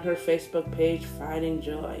in on her Facebook page, Finding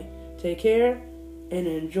Joy. Take care and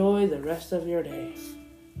enjoy the rest of your day.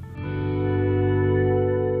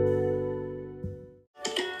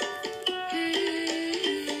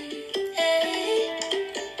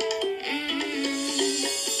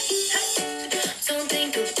 Don't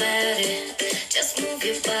think about it, just move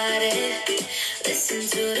your body. Listen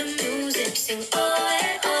to the music, sing oh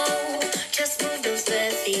and oh. Just move those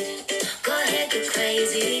bare feet, go ahead, go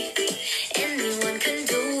crazy. Anyone can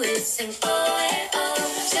do it, sing oh and oh.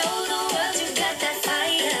 Show the world you got that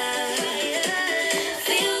fire.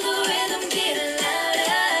 Feel the rhythm getting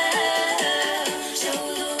louder. Show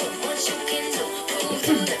the world what you can do. Prove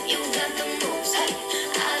to them you got the moves. Hey, I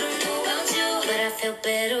don't know about you, but I feel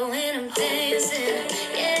better when I'm dancing.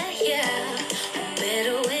 Yeah, yeah. I'm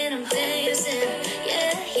better when I'm dancing.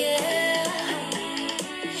 Yeah, yeah.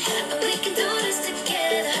 And we can do this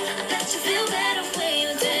together. I bet you feel better when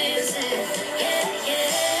you're dancing. Yeah, yeah.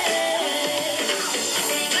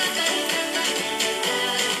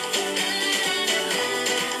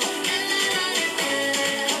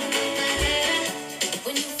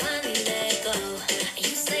 When you finally let go, and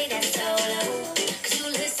you say that solo, 'cause you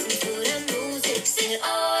listen to the music, say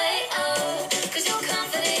oh,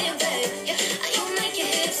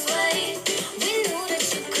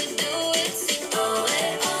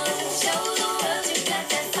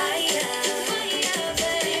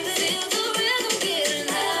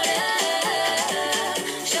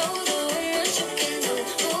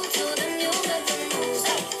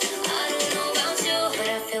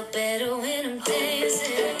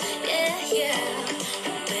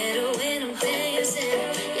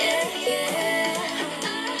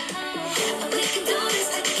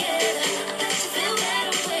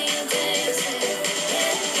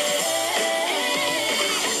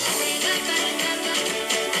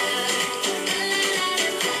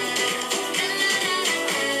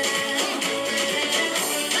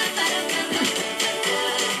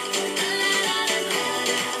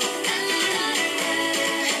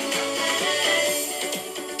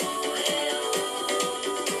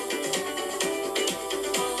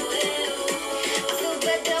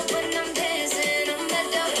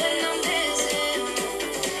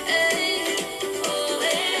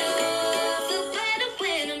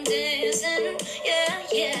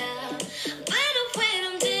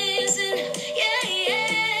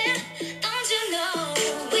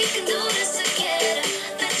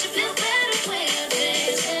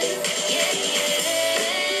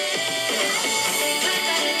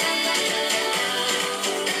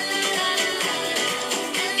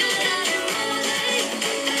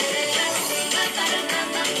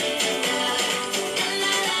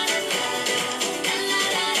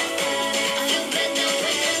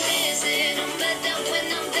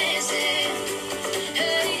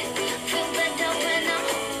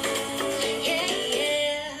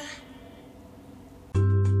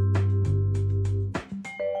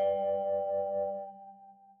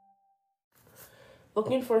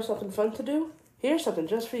 Looking for something fun to do? Here's something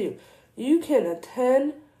just for you. You can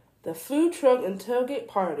attend the food truck and tailgate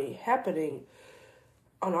party happening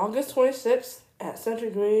on August 26th at Center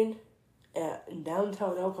Green in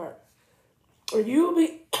downtown Elkhart. Or you will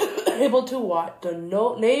be able to watch the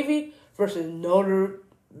Navy versus Notre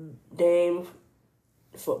Dame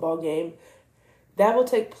football game. That will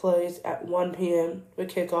take place at 1 p.m.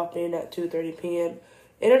 with kickoff being at 2:30 p.m.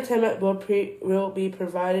 Entertainment will be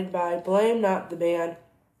provided by Blame Not the Band.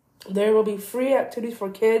 There will be free activities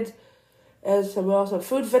for kids as well as some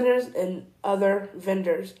food vendors and other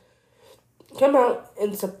vendors. Come out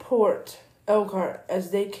and support Elkhart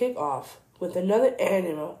as they kick off with another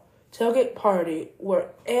annual tailgate party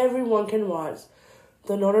where everyone can watch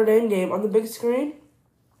the Notre Dame game on the big screen.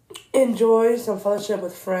 Enjoy some fellowship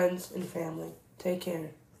with friends and family. Take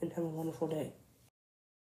care and have a wonderful day.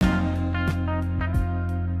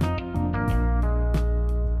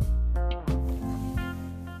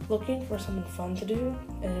 Looking for something fun to do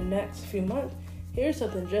in the next few months? Here's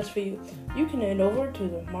something just for you. You can head over to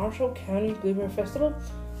the Marshall County Blueberry Festival,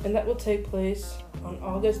 and that will take place on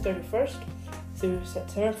August 31st through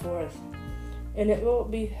September 4th. And it will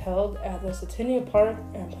be held at the Centennial Park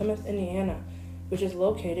in Plymouth, Indiana, which is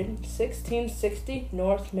located 1660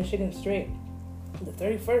 North Michigan Street. The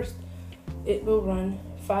 31st, it will run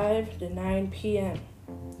 5 to 9 p.m.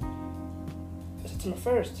 September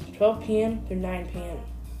 1st, 12 p.m. through 9 p.m.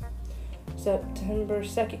 September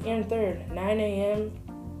 2nd and 3rd, 9 a.m.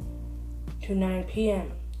 to 9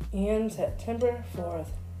 p.m. And September 4th,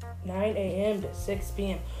 9 a.m. to 6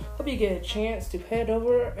 p.m. Hope you get a chance to head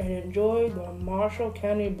over and enjoy the Marshall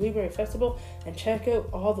County Blueberry Festival and check out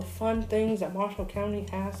all the fun things that Marshall County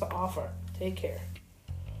has to offer. Take care.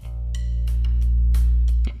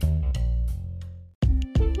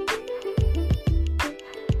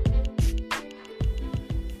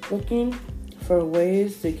 Looking for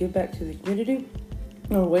ways to give back to the community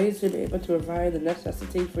or ways to be able to provide the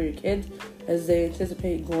necessities for your kids as they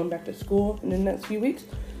anticipate going back to school in the next few weeks?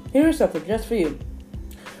 Here's something just for you.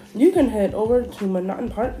 You can head over to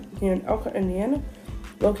Monotton Park here in Elkhart, Indiana,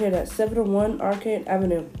 located at 701 Arcade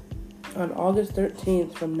Avenue on August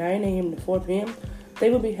 13th from 9 a.m. to 4 p.m. They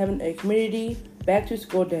will be having a community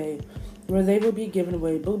back-to-school day where they will be giving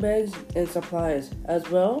away book bags and supplies. As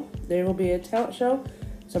well, there will be a talent show,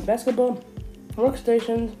 some basketball,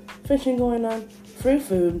 workstations, fishing going on, free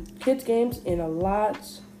food, kids games, and a lot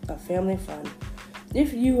of family fun.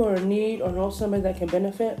 If you are in need or know somebody that can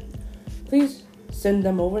benefit, please send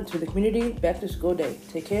them over to the community back to school day.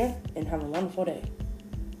 Take care and have a wonderful day.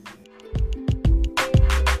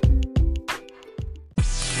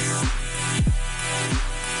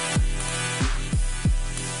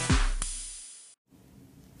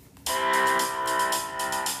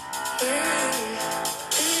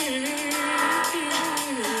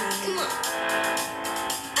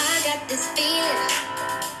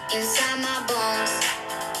 Inside my bones,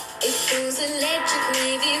 it feels electric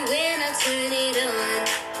wavy when I turn it on.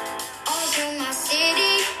 All through my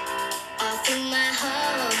city, all through my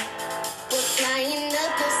home. We're flying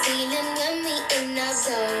up the ceiling when we in our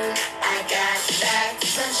zone. I got that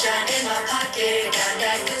sunshine in my pocket, got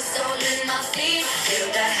that good soul in my feet.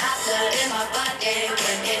 Feel that hot blood in my body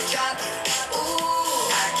when it drops.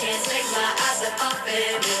 Ooh, I can't take my eyes off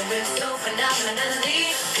it, moving so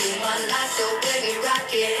phenomenally. Through my life, so baby, rock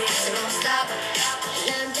it, so don't stop.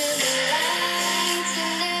 Under the lights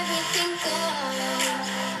and everything goes.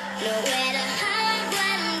 Nowhere to hide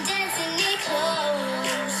when I'm dancing it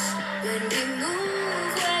close. When we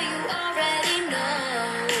move where you already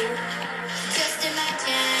know. Just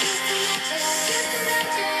imagine, just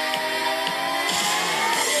imagine.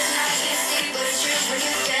 It's not easy, but it's true when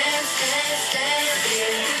you dance, dance, dance. Yeah,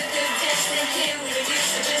 you could dance with here with you,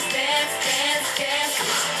 so just dance, dance, dance. Come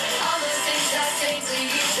on. All those things I say to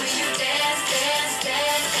you when you dance, dance,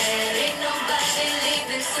 dance. And ain't nobody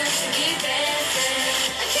leaving soon to keep dancing.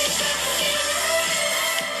 I can't stop feeling.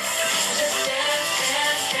 Just dance,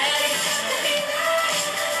 dance, dance.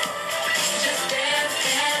 Just dance,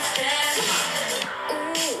 dance, dance.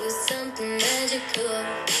 Ooh, it's something magical.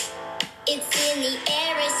 It's in the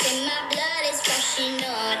air, it's in my blood, it's rushing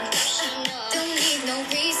on. Don't need no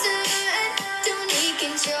reason, don't need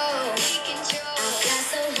control. I fly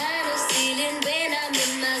so high, no ceiling when I'm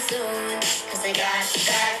in my zone. Cause I got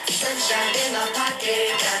that sunshine in my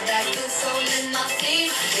pocket, got that good soul in my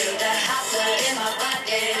feet. Feel that hot blood in my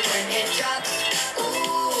body when it drops.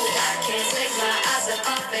 Ooh, I can't take my eyes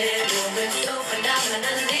off it, moving so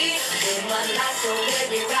phenomenally. Feel my life so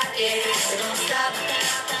baby, rock it, so don't stop.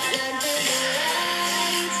 Under the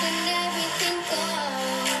lights and everything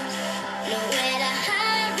goes. Nowhere to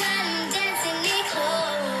hide when I'm dancing it close.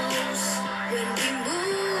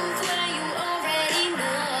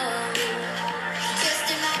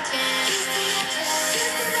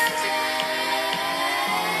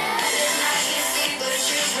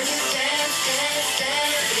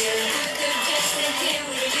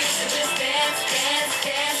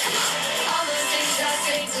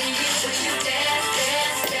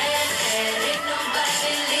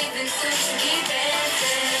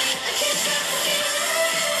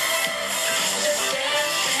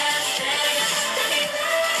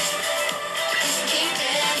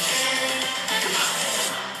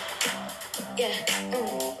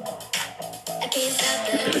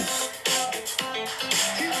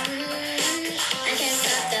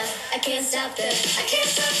 out there. I can't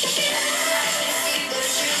stop the feeling. I can see the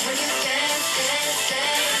truth when you dance, dance,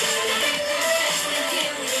 dance. Dance with you,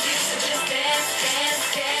 we used to just dance, dance,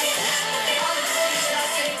 dance. All the things I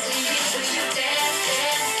say to you when you dance,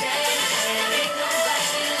 dance, dance. Ain't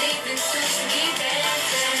nobody leaving soon, so keep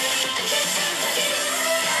dancing. I can't stop the feeling.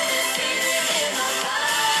 Got this feeling in my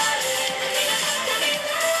body.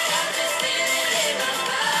 Got this feeling in my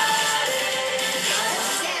body.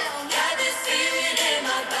 Got this feeling in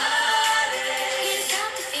my body. Can't stop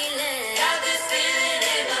the feeling. Got this feeling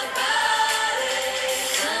in my body.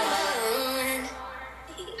 Come on.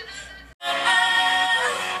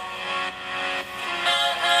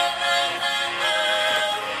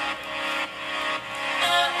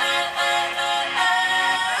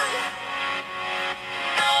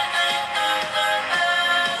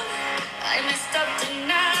 I messed up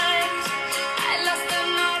tonight. I lost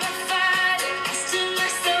another fight. Lost to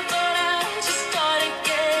myself, but I just start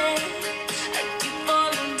again. I keep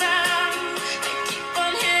falling down. I keep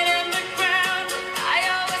on hitting the ground. I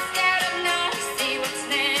always get up now to see what's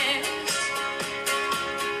next.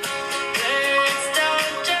 Birds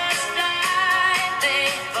don't just fly, they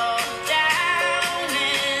fall down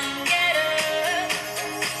and get up.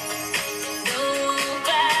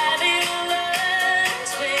 Nobody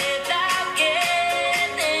learns without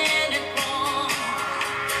getting it wrong.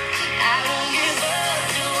 I won't give up,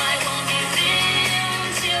 no, I won't give in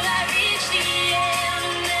till I reach the end,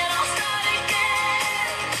 and then I'll start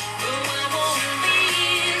again. No, I won't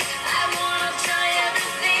leave. I wanna try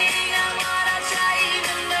everything. I wanna try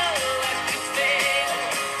even though I could fail.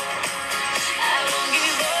 I won't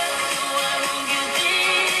give up, no, I won't give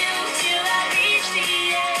in till I reach the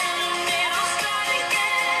end, and then I'll start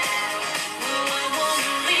again. No, I won't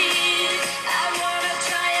leave. I wanna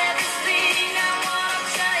try everything. I wanna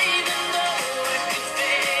try even though I could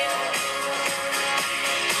fail.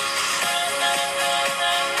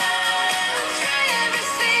 Try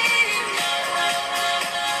everything.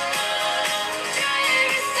 Try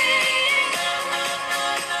everything.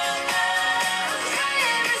 Try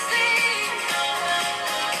everything.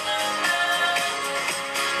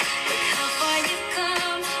 How far you've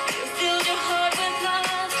come, you filled your heart with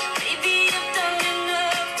love. Maybe you've done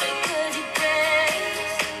enough to cut your breath.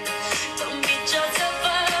 Don't beat yourself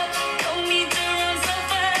up, don't need to run so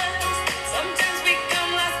fast. Sometimes we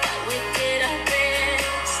come last, but we did our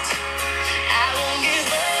best. I won't give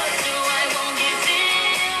up, no, I won't give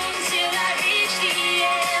in till I reach the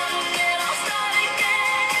end, and then I'll start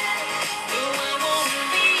again. No, I won't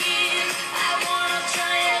leave. I wanna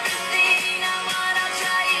try everything. I wanna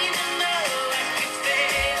try even though I could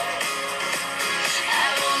fail. I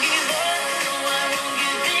won't give up, no, I won't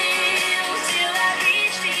give in till I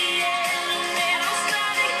reach the end, and then I'll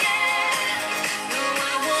start again. No,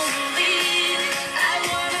 I won't leave. I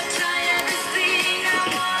wanna try everything. I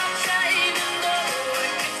wanna try even though I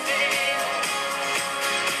could fail.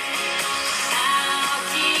 I'll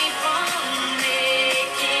keep on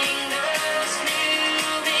making those new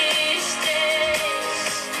mistakes.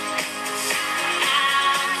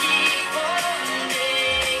 I'll keep on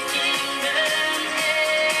making them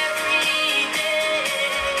every day.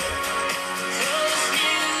 Those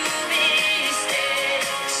new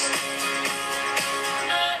mistakes.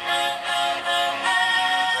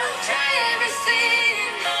 Try everything.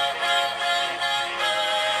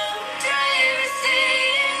 Try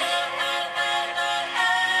everything.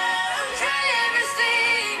 Try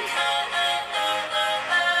everything.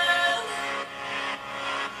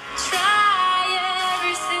 Try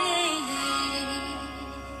everything.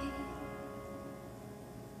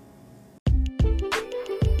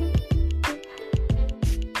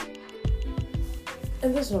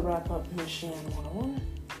 And this will wrap up Michiana 101.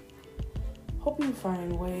 Hope you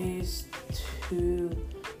find ways to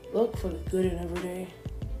look for the good in every day.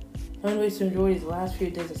 Find ways to enjoy these last few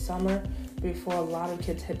days of summer before a lot of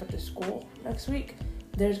kids head back to school next week.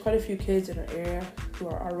 There's quite a few kids in our area who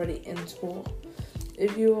are already in school.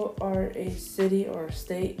 If you are a city or a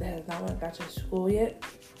state that has not went back to school yet,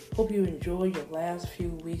 hope you enjoy your last few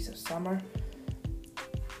weeks of summer.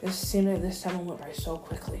 It seemed like this summer went by so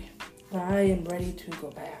quickly, but I am ready to go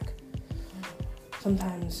back.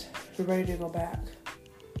 Sometimes you're ready to go back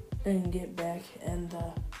and get back in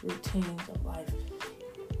the routines of life.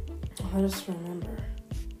 Let us remember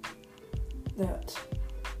that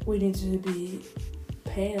we need to be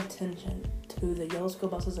paying attention to the yellow school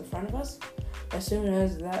buses in front of us. As soon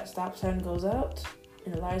as that stop sign goes out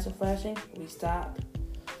and the lights are flashing, we stop.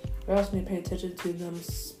 We also need to pay attention to them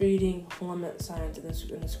speeding limit signs in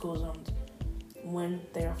the school zones when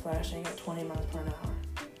they are flashing at 20 miles per hour.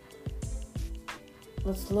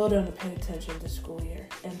 Let's slow down and pay attention this school year.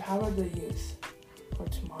 Empower the youth for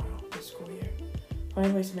tomorrow, this school year.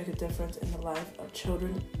 Find ways to make a difference in the life of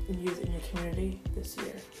children and youth in your community this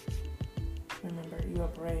year. Remember, you are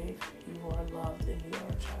brave, you are loved, and you are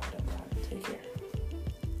a child of God. Take care.